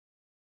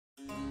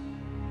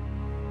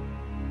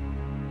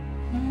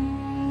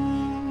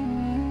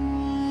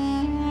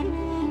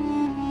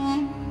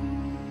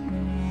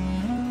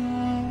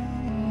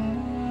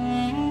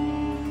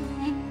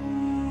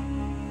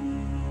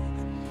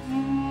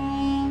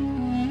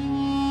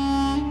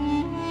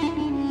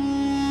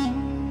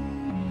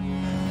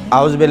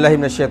औज़ु बिल्लाहि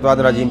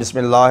मिनश्शैतानिर्रजीम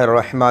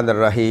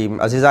बिस्मिल्लाहिर्रहमानिर्रहीम।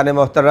 अज़ीज़ान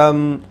मोहतरम,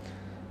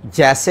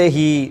 जैसे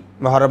ही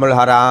मुहर्रमुल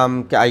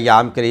हराम के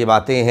अय्याम करीब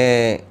आते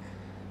हैं,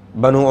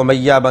 बनु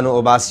उमैया बनु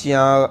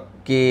उबासियाँ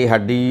की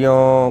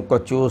हड्डियों को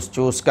चूस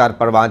चूस कर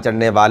परवान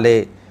चढ़ने वाले,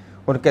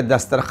 उनके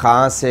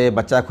दस्तरखान से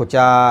बचा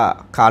खुचा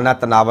खाना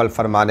तनावल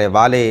फरमाने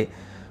वाले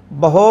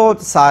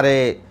बहुत सारे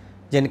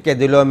जिनके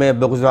दिलों में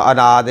बुग़्ज़ व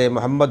अनाद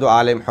मोहम्मद व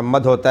आले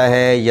मोहम्मद होता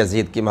है,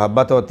 यज़ीद की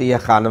मोहब्बत होती है,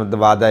 ख़ानद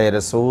वादा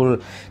रसूल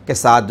के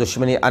साथ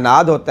दुश्मनी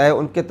अनाद होता है,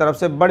 उनकी तरफ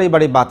से बड़ी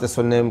बड़ी बातें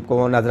सुनने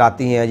को नज़र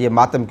आती हैं। ये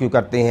मातम क्यों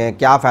करते हैं,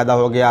 क्या फ़ायदा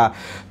हो गया,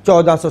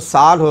 1400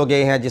 साल हो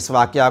गए हैं जिस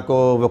वाक़या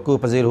को वक़ूअ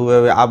पज़ीर हुए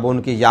हुए, अब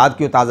उनकी याद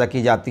क्यों ताज़ा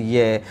की जाती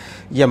है,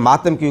 ये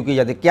मातम क्यों की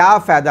जाती है, क्या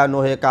फ़ायदा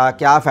नोहे का,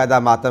 क्या फ़ायदा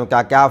मातम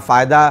का, क्या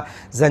फ़ायदा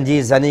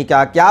ज़ंजीर ज़नी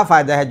का, क्या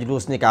फ़ायदा है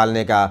जुलूस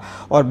निकालने का।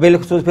 और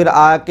बिलखुसूस फिर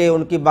आके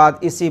उनकी बात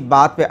इसी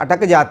बात पे अटक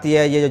जाती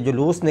है। ये जो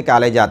जुलूस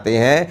निकाले जाते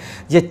हैं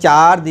ये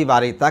 4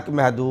 दीवारी तक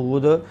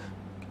महदूद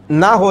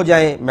ना हो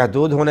जाएं,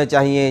 महदूद होने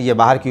चाहिए, ये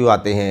बाहर क्यों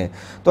आते हैं।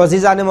 तो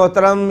अज़ीज़ान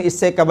मोहतरम,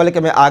 इससे कबल कि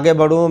मैं आगे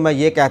बढ़ूँ, मैं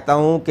ये कहता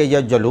हूँ कि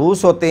ये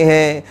जुलूस होते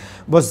हैं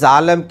वो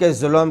ज़ालिम के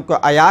जुल्म को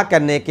अया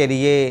करने के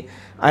लिए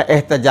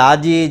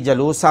एहतजाजी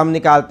जलूस हम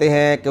निकालते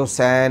हैं कि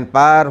हुसैन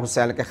पर,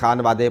 हुसैन के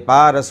ख़ानवादे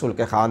पर, रसूल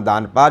के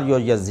ख़ानदान पर जो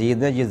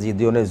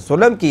यज़ीदियों ने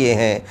जुल्म किए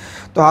हैं,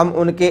 तो हम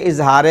उनके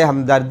इजहार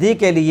हमदर्दी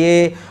के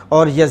लिए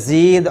और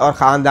यज़ीद और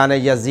ख़ानदान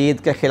यज़ीद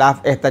के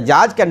ख़िलाफ़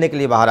एहतजाज करने के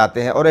लिए बाहर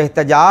आते हैं। और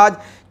एहतजाज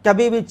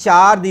कभी भी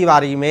 4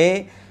 दीवारी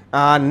में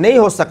नहीं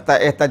हो सकता।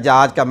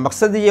 एहतजाज का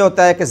मकसद ये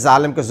होता है कि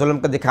ज़ालिम के जुल्म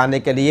को दिखाने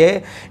के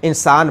लिए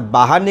इंसान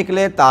बाहर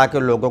निकले ताकि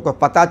लोगों को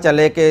पता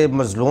चले कि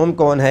मज़लूम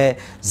कौन है,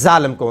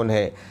 ज़ालिम कौन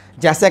है।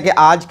 जैसे कि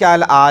आज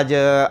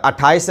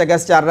 28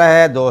 अगस्त चल रहा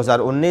है,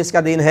 2019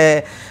 का दिन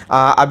है।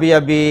 अभी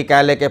अभी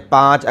कह लें कि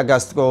 5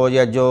 अगस्त को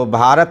ये जो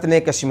भारत ने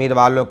कश्मीर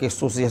वालों की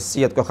ख़ुसूसी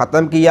हैसियत को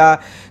ख़त्म किया,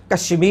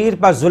 कश्मीर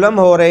पर जुल्म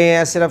हो रहे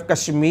हैं, सिर्फ़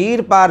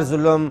कश्मीर पर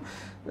जुल्म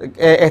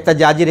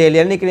एहतजाजी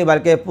रैलियाँ नहीं निकली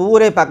बल्कि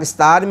पूरे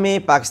पाकिस्तान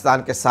में,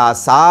 पाकिस्तान के साथ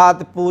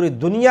साथ पूरी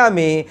दुनिया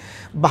में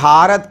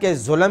भारत के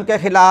जुल्म के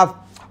ख़िलाफ़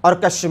और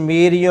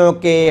कश्मीरियों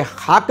के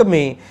हक़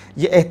में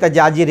ये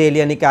एहतजाजी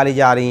रैलियाँ निकाली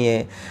जा रही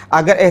हैं।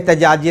 अगर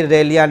एहतजाजी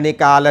रैलियाँ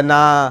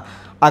निकालना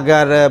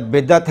अगर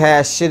बिदअत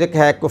है, शिरक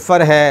है,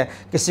 कुफ़र है,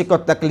 किसी को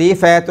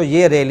तकलीफ़ है, तो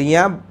ये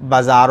रैलियाँ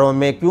बाज़ारों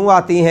में क्यों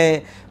आती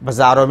हैं।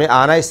 बाज़ारों में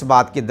आना इस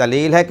बात की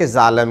दलील है कि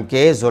ज़ालिम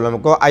के जुल्म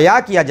को अया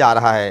किया जा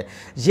रहा है।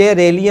 ये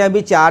रैलियाँ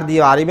भी 4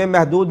 दीवारी में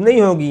महदूद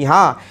नहीं होंगी।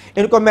 हाँ,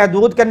 इनको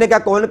महदूद करने का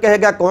कौन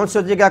कहेगा, कौन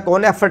सोचेगा,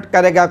 कौन एफर्ट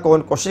करेगा,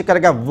 कौन कोशिश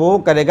करेगा, वो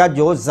करेगा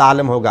जो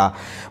ज़ालिम होगा।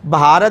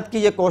 भारत की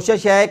ये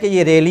कोशिश है कि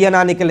ये रैलियाँ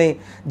ना निकलें।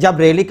 जब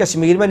रैली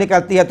कश्मीर में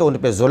निकलती है तो उन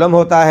पर जुल्म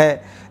होता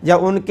है।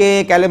 जब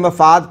उनके कहले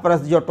मफाद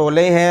परस्त जो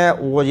टोले हैं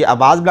वो ये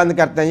आवाज़ बुलंद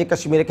करते हैं ये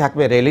कश्मीर के हक़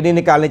में रैली नहीं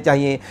निकालनी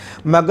चाहिए,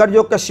 मगर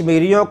जो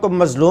कश्मीरियों को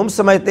मज़लूम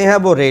समझते हैं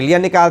वो रैलियाँ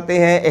निकालते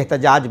हैं,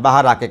 एहतजाज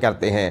बाहर आके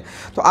करते हैं।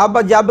 तो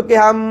अब जब कि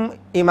हम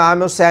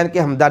इमाम हुसैन की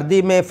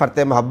हमदर्दी में, फ़र्त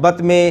मोहब्बत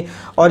में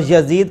और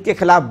यज़ीद के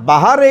ख़िलाफ़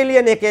बाहर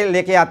रैलियाँ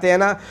लेके आते हैं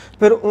ना,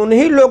 फिर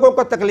उन्हीं लोगों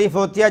को तकलीफ़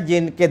होती है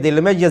जिनके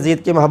दिल में यज़ीद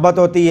की मोहब्बत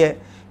होती है,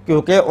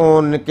 क्योंकि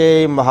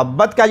उनके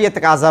मोहब्बत का ये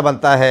तकाज़ा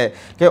बनता है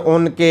कि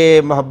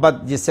उनके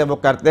मोहब्बत जिससे वो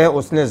करते हैं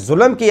उसने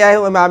जुल्म किया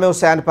है इमाम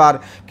हुसैन पर,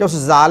 कि उस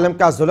ज़ालिम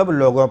का जुल्म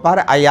लोगों पर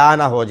अया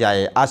ना हो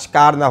जाए,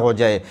 आश्कार ना हो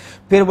जाए।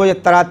 फिर वो ये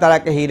तरह तरह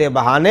के हीरे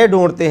बहाने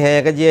ढूंढते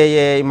हैं कि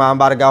ये इमाम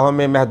बारगाहों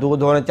में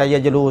महदूद होने चाहिए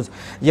जुलूस,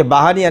 ये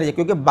बाहर नहीं आना चाहिए,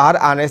 क्योंकि बाहर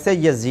आने से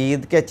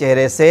यज़ीद के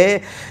चेहरे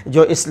से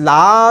जो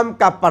इस्लाम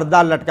का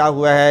पर्दा लटका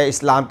हुआ है,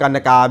 इस्लाम का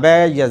नकाब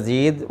है,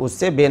 यज़ीद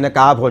उससे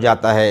बेनकाब हो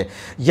जाता है।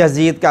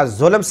 यज़ीद का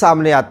जुल्म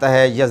सामने आता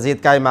है, यज़ीद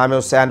का इमाम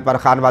हुसैन पर,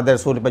 ख़ानवादे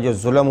रसूल पर जो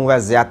जुल्म हुआ है,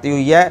 ज़्यादती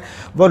हुई है,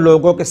 वो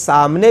लोगों के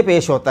सामने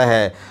पेश होता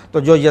है।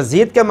 तो जो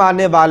यज़ीद के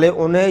मानने वाले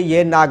उन्हें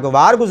ये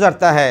नागवार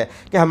गुज़रता है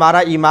कि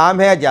हमारा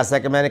इमाम है, जैसा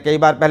कि मैंने कई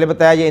बार पहले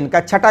बताया, ये इनका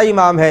छठा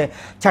इमाम है।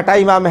 छठा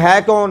इमाम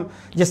है कौन?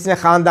 जिसने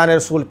ख़ानदान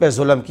रसूल पे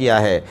जुल्म किया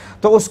है।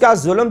 तो उसका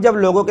जुल्म जब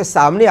लोगों के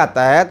सामने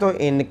आता है तो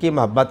इनकी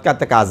मोहब्बत का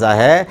तकाज़ा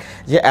है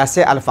ये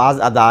ऐसे अल्फाज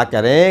अदा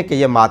करें कि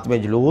ये मातम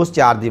जुलूस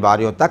 4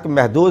 दीवारियों तक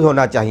महदूद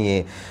होना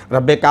चाहिए।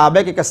 रब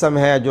काबे की कसम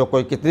है, जो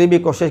कोई कितनी भी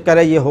कोशिश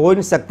करे ये हो ही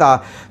नहीं सकता।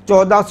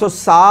 1400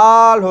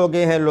 साल हो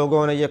गए हैं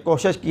लोगों ने ये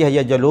कोशिश की है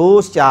ये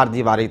जुलूस 4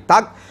 दीवारी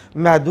तक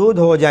महदूद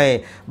हो जाएं।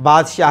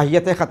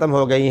 बादशाहियतें ख़त्म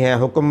हो गई हैं,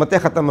 हुकूमतें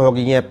ख़त्म हो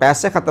गई हैं,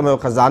 पैसे ख़त्म हो,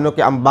 ख़जानों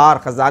के अंबार,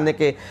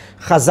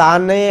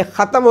 ख़जाने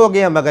ख़त्म हो गए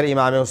हैं, मगर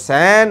इमाम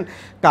हुसैन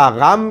का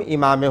गम,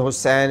 इमाम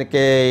हुसैन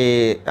के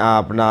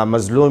अपना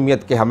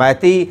मज़लूमियत के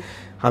हमायती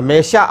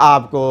हमेशा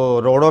आपको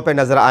रोडों पे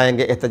नज़र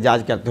आएंगे,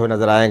 एहतजाज करते हुए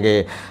नज़र आएंगे।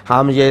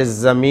 हम ये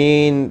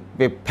ज़मीन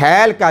पे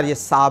फैल कर ये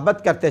साबित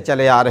करते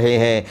चले आ रहे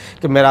हैं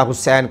कि मेरा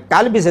हुसैन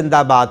कल भी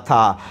ज़िंदाबाद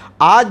था,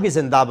 आज भी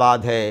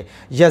ज़िंदाबाद है।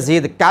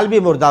 यज़ीद कल भी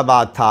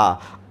मुर्दाबाद था,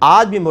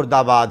 आज भी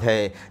मुर्दाबाद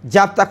है।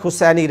 जब तक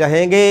हुसैनी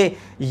रहेंगे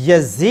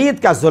यज़ीद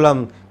का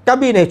जुल्म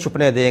कभी नहीं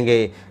छुपने देंगे।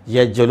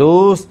 ये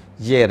जुलूस,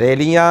 ये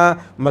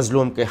रैलियाँ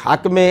मज़लूम के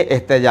हक़ में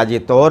एहतजाजी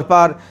तौर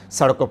पर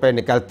सड़कों पर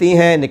निकलती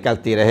हैं,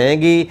 निकलती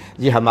रहेंगी।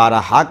 ये हमारा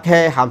हक़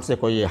है, हमसे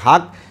कोई ये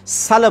हक़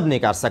सलब नहीं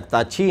कर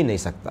सकता, छीन नहीं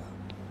सकता।